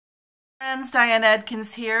Friends, Diane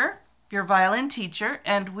Edkins here, your violin teacher,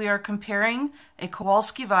 and we are comparing a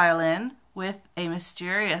Kowalski violin with a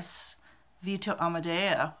mysterious Vito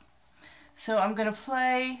Amadeo. So I'm going to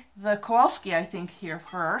play the Kowalski, I think, here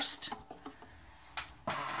first.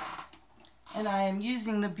 And I am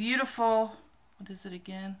using the beautiful, what is it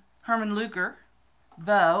again? Herman Luger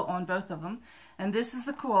bow on both of them. And this is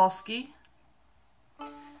the Kowalski.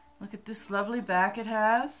 Look at this lovely back it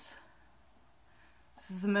has. This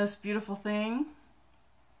is the most beautiful thing.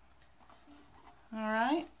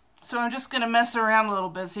 Alright, so I'm just going to mess around a little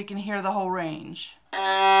bit so you can hear the whole range.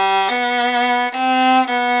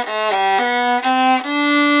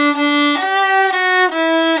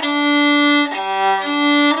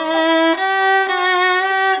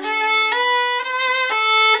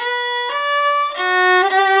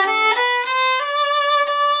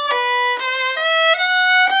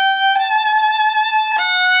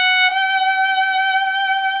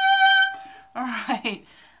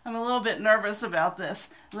 I'm a little bit nervous about this.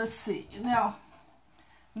 Let's see. Now,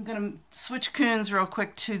 I'm going to switch tunes real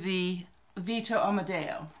quick to the Vito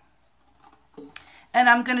Amadeo. And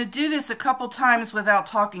I'm going to do this a couple times without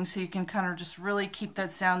talking so you can kind of just really keep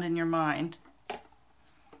that sound in your mind.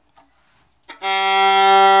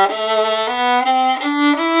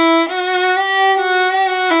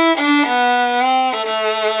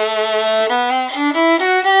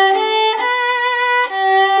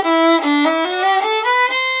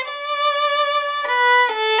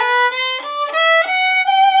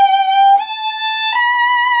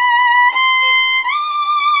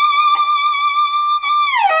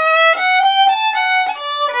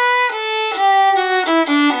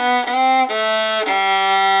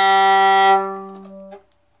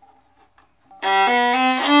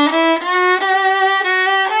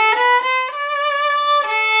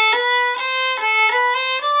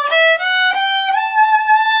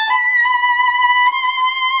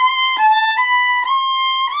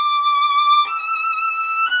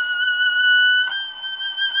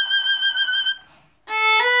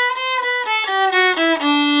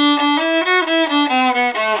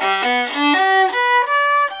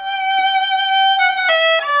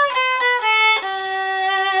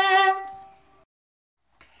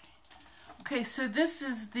 Okay, so this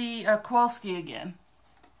is the Kowalski again.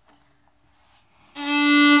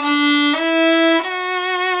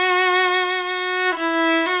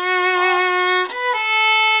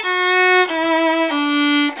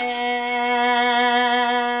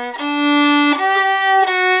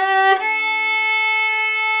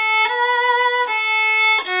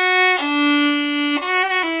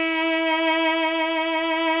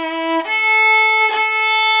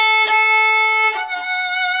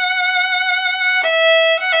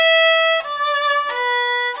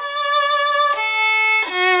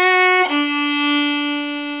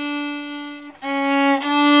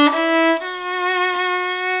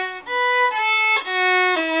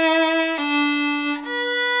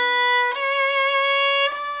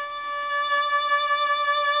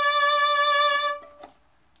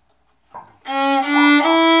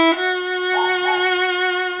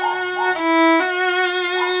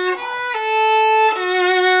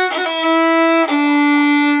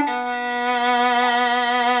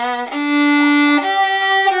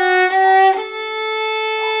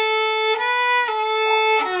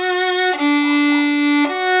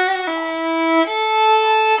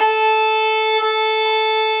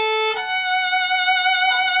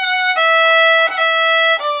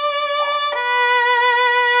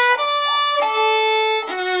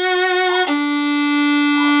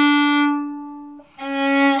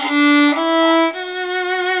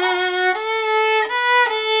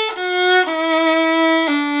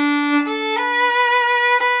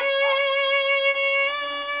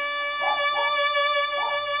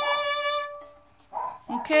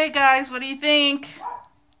 Okay guys, what do you think?